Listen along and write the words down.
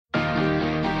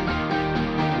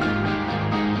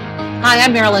Hi,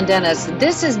 I'm Marilyn Dennis.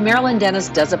 This is Marilyn Dennis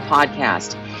Does a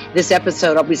Podcast. This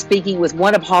episode, I'll be speaking with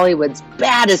one of Hollywood's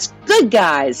baddest good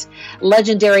guys,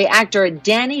 legendary actor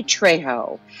Danny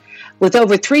Trejo. With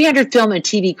over 300 film and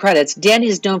TV credits, Danny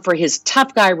is known for his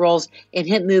tough guy roles in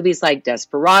hit movies like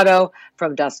Desperado,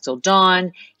 From Dusk Till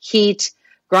Dawn, Heat,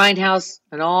 Grindhouse,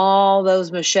 and all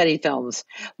those machete films.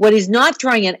 When he's not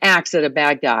throwing an axe at a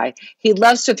bad guy, he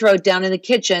loves to throw it down in the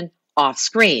kitchen off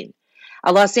screen.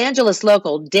 A Los Angeles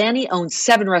local, Danny owns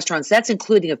 7 restaurants. That's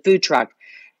including a food truck.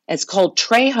 It's called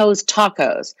Trejo's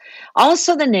Tacos.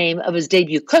 Also the name of his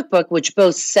debut cookbook, which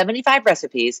boasts 75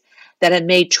 recipes that have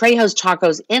made Trejo's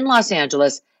Tacos in Los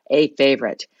Angeles a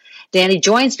favorite. Danny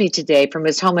joins me today from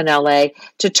his home in LA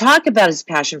to talk about his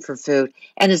passion for food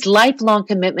and his lifelong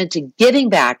commitment to giving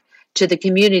back to the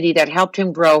community that helped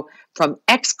him grow from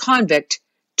ex-convict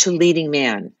to leading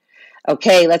man.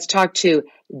 Okay, let's talk to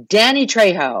Danny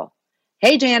Trejo.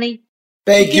 Hey, Danny.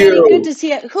 Thank you. Danny, good to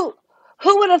see you. Who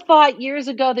would have thought years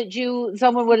ago that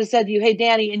someone would have said to you, "Hey,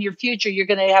 Danny, in your future, you're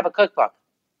going to have a cookbook"?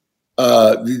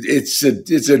 It's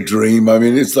a dream. I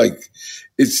mean,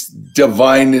 it's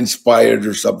divine inspired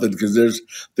or something, because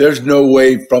there's no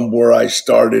way from where I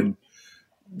started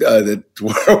that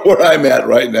where I'm at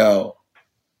right now.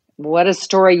 What a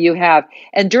story you have!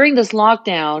 And during this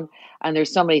lockdown, and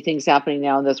there's so many things happening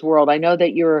now in this world, I know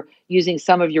that you're using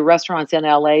some of your restaurants in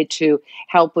LA to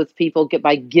help with people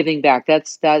by giving back.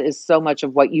 That is so much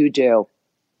of what you do.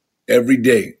 Every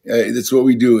day. That's what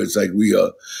we do. It's like we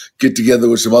get together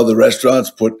with some other restaurants,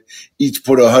 put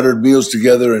 100 meals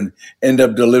together and end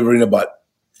up delivering about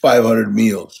 500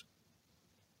 meals.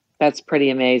 That's pretty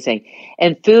amazing.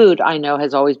 And food, I know,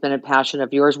 has always been a passion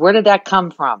of yours. Where did that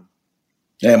come from?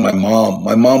 Yeah, my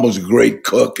mom was a great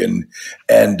cook, and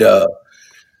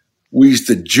we used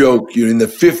to joke, in the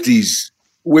 50s,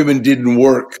 women didn't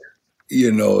work,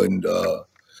 and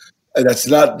that's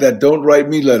not that. Don't write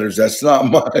me letters. That's not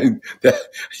mine.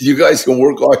 You guys can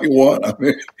work all you want. I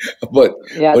mean, but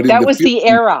that was the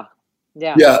era.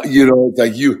 Yeah, it's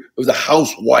like it was a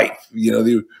housewife.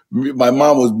 My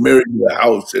mom was married to the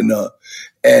house,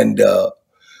 and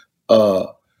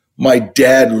my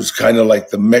dad was kind of like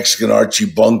the Mexican Archie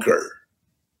Bunker,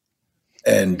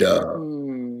 and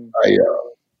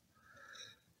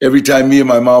every time me and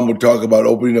my mom would talk about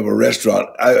opening up a restaurant,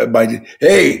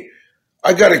 hey,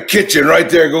 I got a kitchen right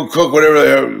there. Go cook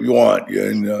whatever you want.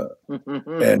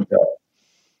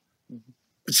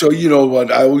 So,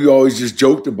 we always just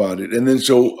joked about it. And then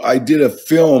so I did a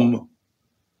film.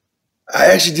 I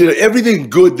actually did everything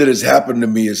good that has happened to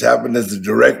me has happened as a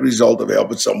direct result of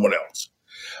helping someone else.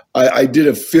 I did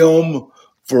a film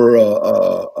for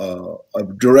a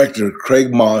director,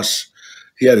 Craig Moss.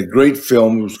 He had a great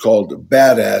film. It was called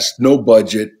Badass, no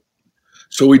budget.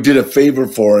 So we did a favor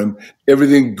for him.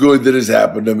 Everything good that has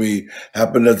happened to me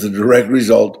happened as a direct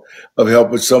result of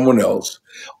helping someone else.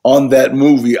 On that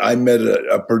movie, I met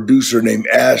a producer named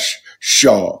Ash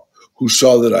Shaw, who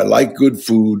saw that I like good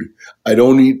food. I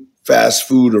don't eat fast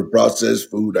food or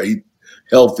processed food. I eat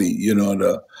healthy,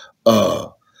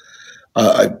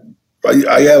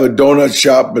 I have a donut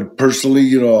shop, but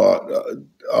personally,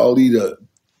 I'll eat a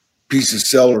piece of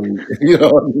celery,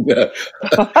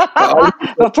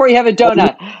 before you have a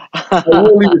donut. I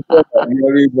will eat a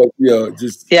donut, but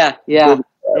just yeah.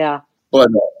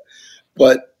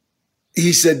 But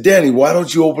he said, Danny, why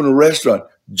don't you open a restaurant?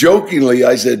 Jokingly,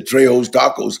 I said Trejo's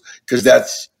Tacos, because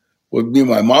that's what me and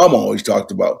my mom always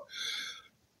talked about.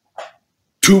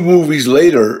 2 movies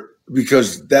later,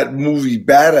 because that movie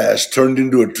Badass turned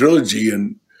into a trilogy,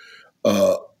 and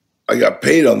I got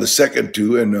paid on the second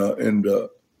 2, and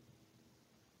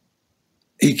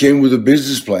he came with a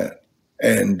business plan,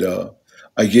 and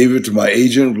I gave it to my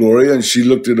agent, Gloria, and she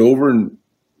looked it over and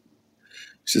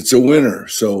said, it's a winner.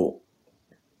 So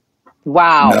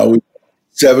wow. Now we have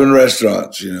 7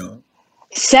 restaurants,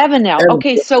 7 now.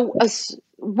 Okay, so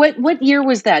what year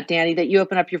was that, Danny, that you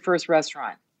opened up your first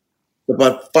restaurant?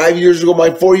 About 5 years ago,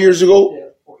 4 years ago? Yeah,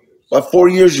 4 years. About 4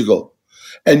 years ago.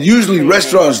 And usually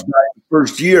restaurants die the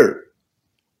first year.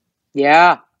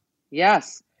 Yeah,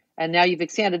 yes. And now you've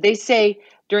expanded. They say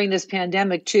during this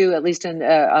pandemic too, at least in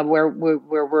where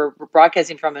we're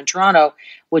broadcasting from in Toronto,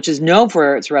 which is known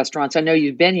for its restaurants. I know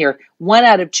you've been here. 1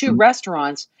 out of 2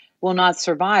 restaurants will not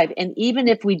survive. And even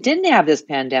if we didn't have this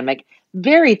pandemic,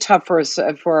 very tough for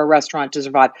a restaurant to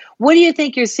survive. What do you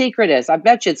think your secret is? I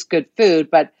bet you it's good food,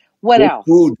 but what good else?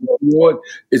 Food.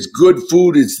 It's good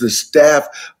food. It's the staff.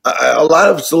 A lot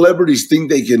of celebrities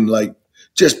think they can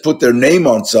just put their name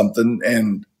on something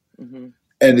and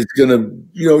it's gonna,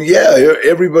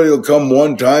 everybody will come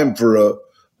one time for a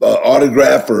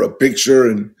autograph or a picture,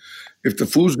 and If the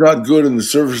food's not good and the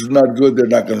service is not good, they're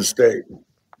not going to stay.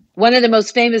 One of the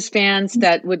most famous fans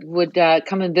that would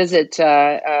come and visit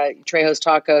Trejo's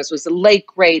Tacos was the late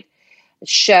great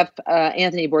chef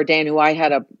Anthony Bourdain, who I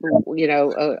had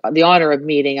the honor of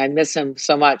meeting. I miss him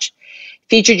so much.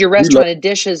 Featured your restaurant and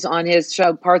dishes on his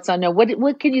show, Parts Unknown.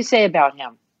 What can you say about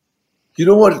him? You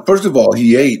know what? First of all,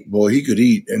 he ate. Boy, he could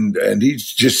eat, and he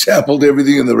just sampled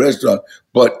everything in the restaurant.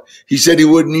 But he said he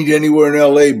wouldn't eat anywhere in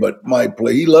L.A. but my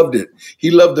place. He loved it.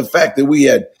 He loved the fact that we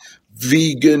had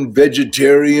vegan,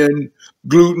 vegetarian,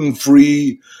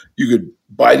 gluten-free. You could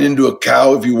bite into a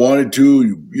cow if you wanted to.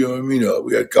 You know what I mean?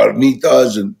 We had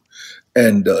carnitas and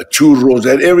churros,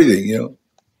 had everything, you know.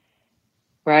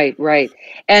 Right.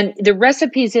 And the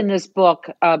recipes in this book,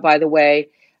 by the way,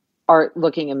 are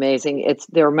looking amazing.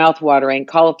 They're mouth-watering.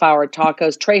 Cauliflower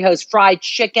tacos, Trejo's fried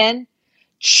chicken,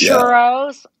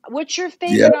 churros. Yeah. What's your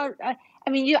favorite? Yeah.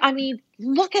 I mean,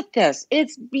 look at this.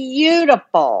 It's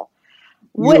beautiful.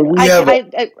 Hard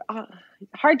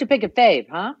to pick a fave,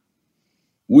 huh?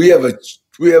 We have a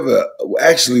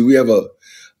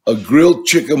grilled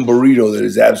chicken burrito that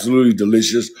is absolutely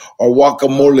delicious. Our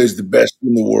guacamole is the best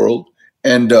in the world.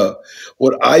 And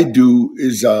what I do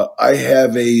is I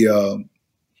have a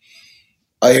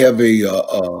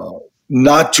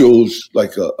nachos,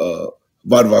 like a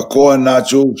barbacoa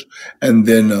nachos, and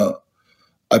then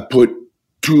I put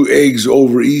 2 eggs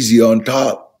over easy on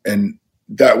top, and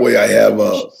that way I have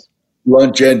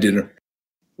lunch and dinner.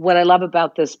 What I love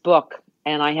about this book,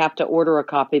 and I have to order a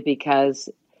copy because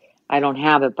I don't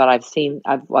have it, but I've kind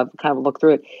of looked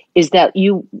through it, is that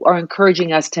you are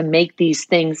encouraging us to make these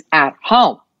things at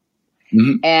home.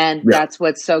 Mm-hmm. And that's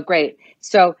what's so great.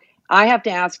 So I have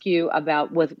to ask you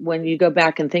about when you go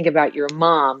back and think about your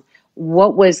mom,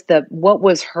 what was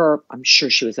her, I'm sure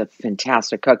she was a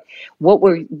fantastic cook. What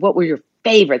were your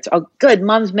favorites? Oh, good.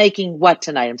 Mom's making what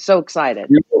tonight? I'm so excited.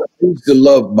 You know, I used to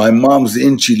love my mom's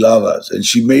enchiladas, and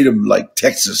she made them like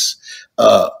Texas.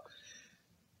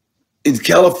 In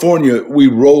California, we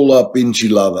roll up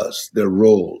enchiladas. They're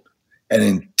rolled. And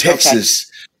in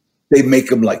Texas, they make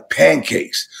them like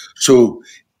pancakes. So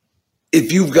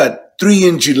if you've got 3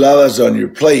 enchiladas on your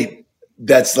plate,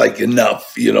 that's like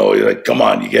enough. You know, you're like, come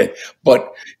on, you get.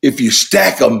 But if you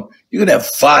stack them, you can have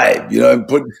 5. You know, and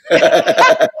put.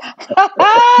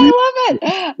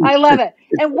 I love it.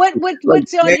 And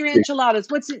what's on your enchiladas?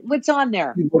 What's on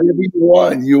there? Whatever you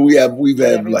want. We've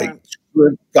had like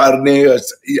carne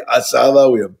asada.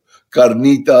 We have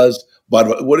carnitas.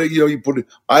 But you put it.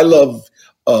 I love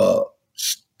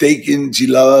steak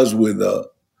enchiladas with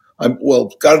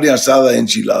carne asada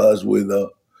enchiladas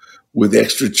with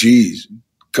extra cheese, a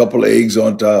couple of eggs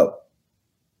on top.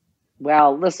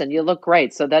 Well, listen, you look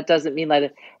great, so that doesn't mean that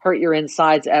it hurt your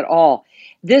insides at all.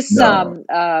 This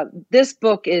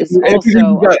book is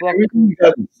everything we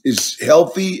got is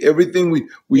healthy. Everything we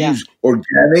use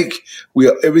organic.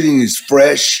 Everything is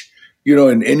fresh. You know,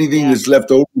 and anything that's left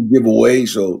over we give away.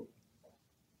 So,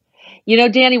 you know,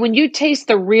 Danny, when you taste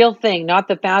the real thing, not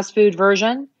the fast food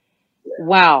version,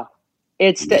 wow,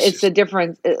 it's a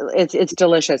difference. It's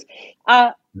delicious.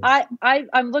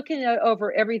 I'm looking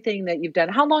over everything that you've done.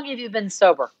 How long have you been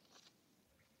sober?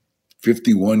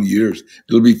 51 years.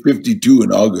 It'll be 52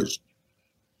 in August.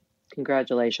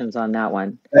 Congratulations on that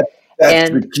one.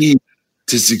 That's the key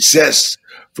to success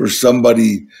for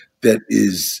somebody that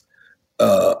is,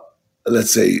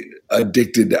 let's say,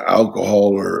 addicted to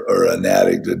alcohol or an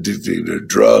addict addicted to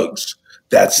drugs.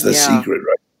 That's the secret,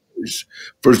 right?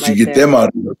 First, you get them out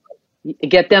of your life.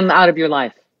 Get them out of your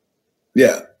life.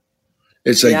 Yeah.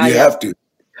 It's like you have to.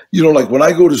 You know, like when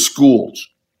I go to schools,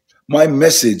 my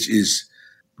message is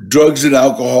drugs and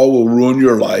alcohol will ruin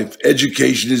your life.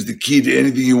 Education is the key to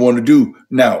anything you want to do.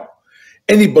 Now,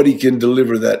 anybody can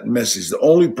deliver that message. The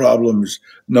only problem is,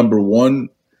 number one,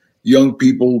 young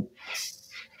people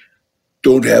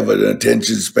don't have an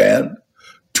attention span.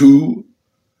 2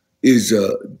 is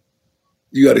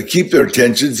you got to keep their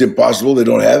attention. It's impossible. They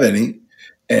don't have any.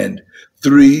 And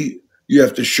 3, you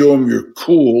have to show them you're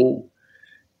cool.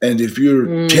 And if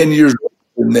you're 10 years older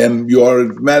than them, you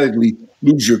automatically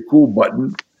lose your cool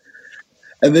button.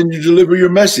 And then you deliver your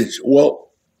message. Well,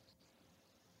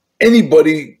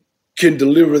 anybody can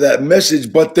deliver that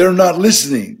message, but they're not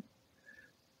listening.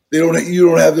 You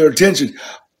don't have their attention.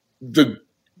 The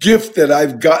gift that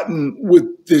I've gotten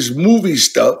with this movie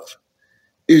stuff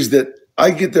is that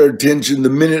I get their attention the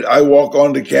minute I walk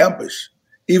onto campus.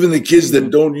 Even the kids that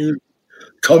don't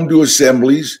come to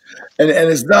assemblies. And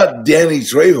it's not Danny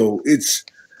Trejo. It's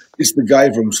the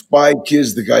guy from Spy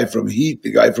Kids, the guy from Heat,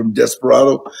 the guy from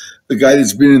Desperado, the guy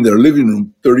that's been in their living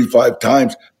room 35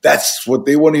 times. That's what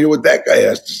they want to hear what that guy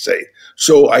has to say.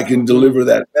 so I can deliver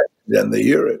that message and they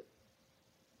hear it.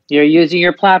 You're using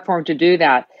your platform to do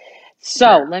that.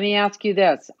 So let me ask you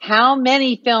this. How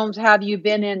many films have you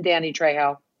been in, Danny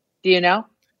Trejo? Do you know?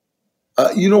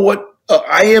 You know what?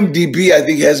 IMDb, I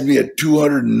think, has me at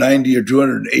 290 or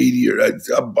 280. Or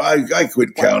I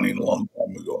quit counting a long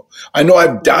time ago. I know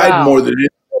I've died more than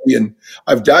anybody, and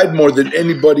I've died more than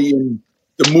anybody in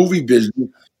the movie business.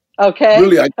 Okay.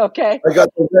 Really, I got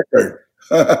the record.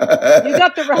 You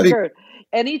got the record.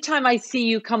 Anytime I see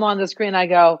you come on the screen, I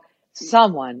go,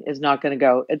 someone is not going to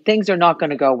go. Things are not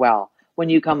going to go well when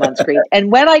you come on screen. And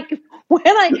when I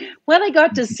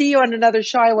got to see you on another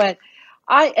show, I went,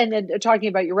 and then talking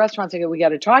about your restaurants, I go, we got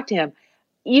to talk to him.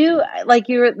 You're for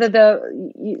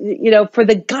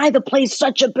the guy that plays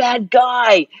such a bad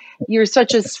guy, you're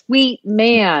such a sweet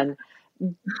man.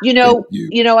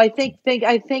 I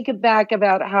think back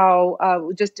about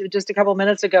how just a couple of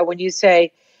minutes ago when you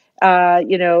say,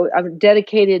 I've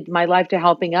dedicated my life to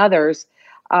helping others.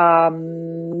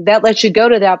 That lets you go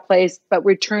to that place, but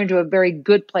return to a very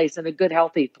good place and a good,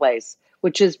 healthy place,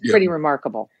 which is pretty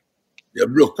remarkable. Yeah,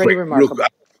 real quick. When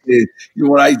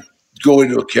I go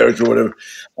into a character or whatever,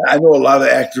 I know a lot of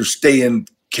actors stay in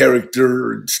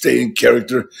character,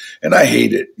 and I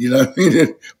hate it. You know what I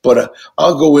mean? But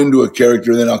I'll go into a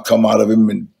character, and then I'll come out of him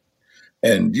and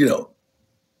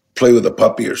play with a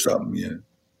puppy or something. Yeah.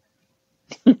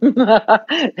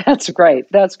 That's great.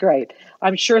 That's great.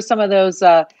 I'm sure some of those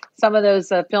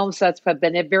film sets have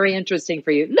been very interesting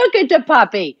for you. Look at the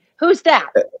puppy. Who's that?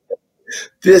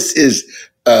 This is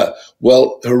her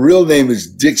real name is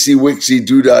Dixie Wixie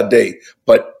Doodah Day,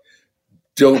 but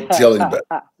don't tell anybody.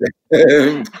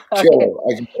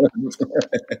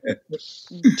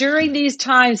 During these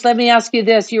times, let me ask you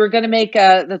this. You were going to make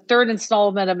the third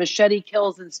installment of Machete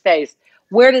Kills in Space.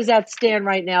 Where does that stand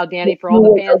right now, Danny, for all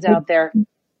the fans out there?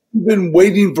 We've been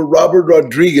waiting for Robert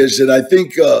Rodriguez, and I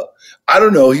think, I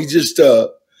don't know, he just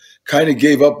kind of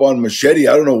gave up on Machete.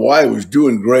 I don't know why. It was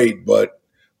doing great, but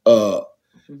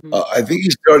I think he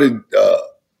started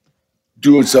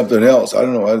doing something else. I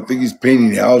don't know. I think he's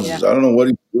painting houses. I don't know what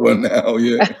he's doing now.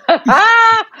 Yeah.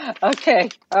 Okay.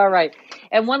 All right.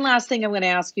 And one last thing I'm going to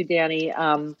ask you, Danny,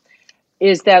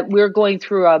 is that we're going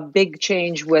through a big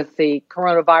change with the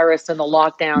coronavirus and the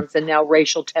lockdowns and now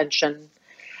racial tension.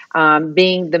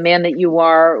 Being the man that you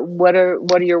are, what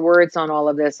are your words on all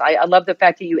of this? I love the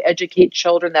fact that you educate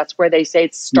children. That's where they say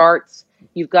it starts.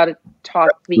 You've got to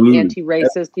be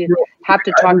anti-racist. You have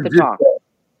to talk the talk.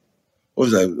 What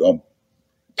was that?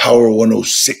 Power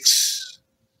 106,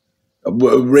 a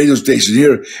radio station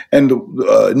here, and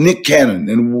Nick Cannon.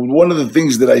 And one of the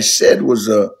things that I said was,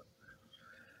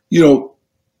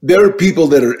 there are people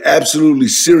that are absolutely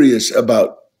serious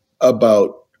about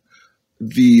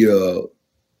the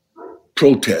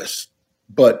protest,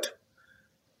 but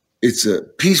it's a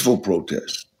peaceful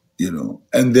protest,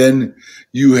 and then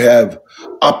you have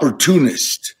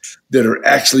opportunists that are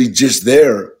actually just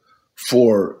there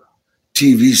for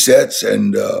TV sets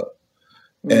and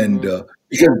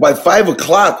because by 5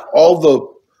 o'clock, all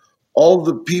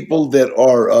the people that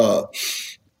are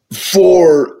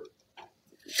for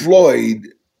Floyd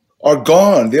are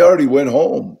gone. They already went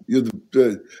home.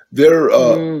 Their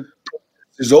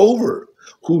is over.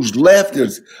 Who's left?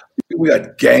 We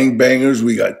got gangbangers.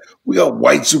 We got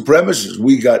white supremacists.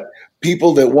 We got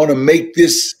people that want to make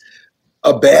this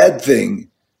a bad thing,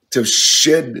 to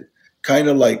shed kind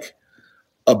of like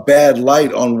a bad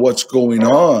light on what's going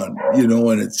on,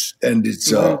 and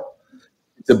it's a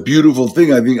beautiful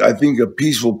thing. I think a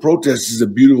peaceful protest is a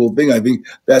beautiful thing. I think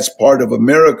that's part of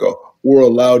America. We're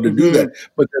allowed to do that,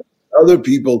 but there's other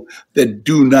people that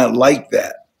do not like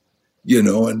that,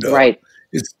 and right.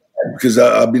 It's because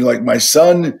like my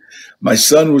son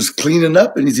was cleaning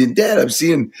up and he said, "Dad, I'm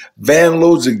seeing van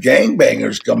loads of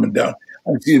gangbangers coming down.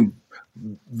 I'm seeing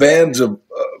vans of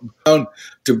down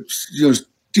to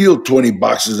steal 20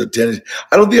 boxes of tennis."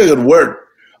 I don't think I could wear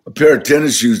a pair of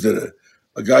tennis shoes that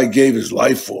a guy gave his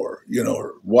life for,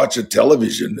 or watch a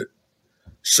television that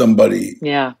somebody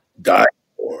died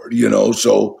for,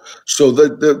 So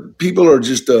the people are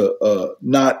just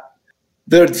not.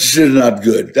 They're just not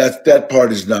good. That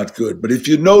part is not good. But if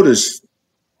you notice,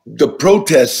 the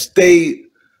protests stay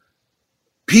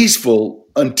peaceful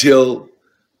until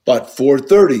about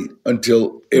 4:30,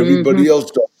 until everybody else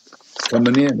starts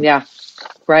coming in. Yeah,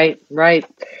 right.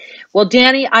 Well,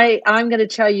 Danny, I'm going to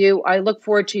tell you, I look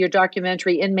forward to your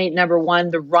documentary, Inmate Number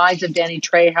One, The Rise of Danny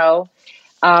Trejo,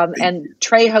 and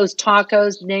Trejo's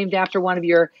Tacos, named after one of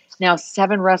your now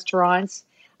 7 restaurants.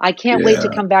 I can't wait to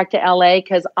come back to LA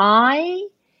because I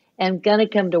am going to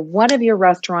come to one of your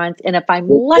restaurants. And if I'm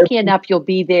lucky enough, you'll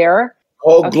be there.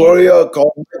 Call Gloria,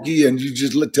 call Mikey, and you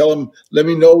just tell them, let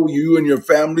me know you and your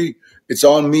family. It's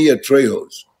on me at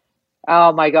Trejo's.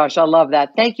 Oh my gosh, I love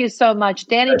that. Thank you so much,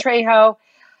 Danny Trejo.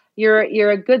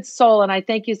 You're a good soul, and I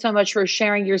thank you so much for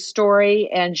sharing your story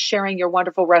and sharing your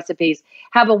wonderful recipes.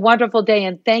 Have a wonderful day,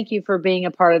 and thank you for being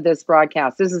a part of this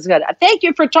broadcast. This is good. Thank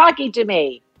you for talking to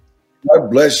me. God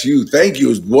bless you. Thank you. It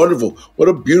was wonderful. What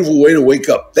a beautiful way to wake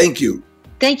up. Thank you.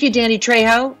 Thank you, Danny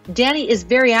Trejo. Danny is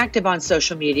very active on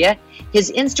social media.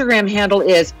 His Instagram handle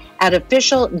is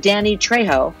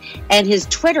 @officialdannytrejo, and his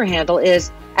Twitter handle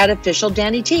is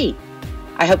 @officialdannyt.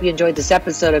 I hope you enjoyed this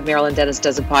episode of Marilyn Denis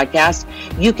Does a Podcast.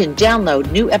 You can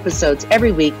download new episodes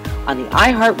every week on the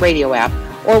iHeartRadio app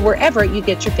or wherever you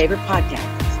get your favorite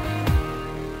podcasts.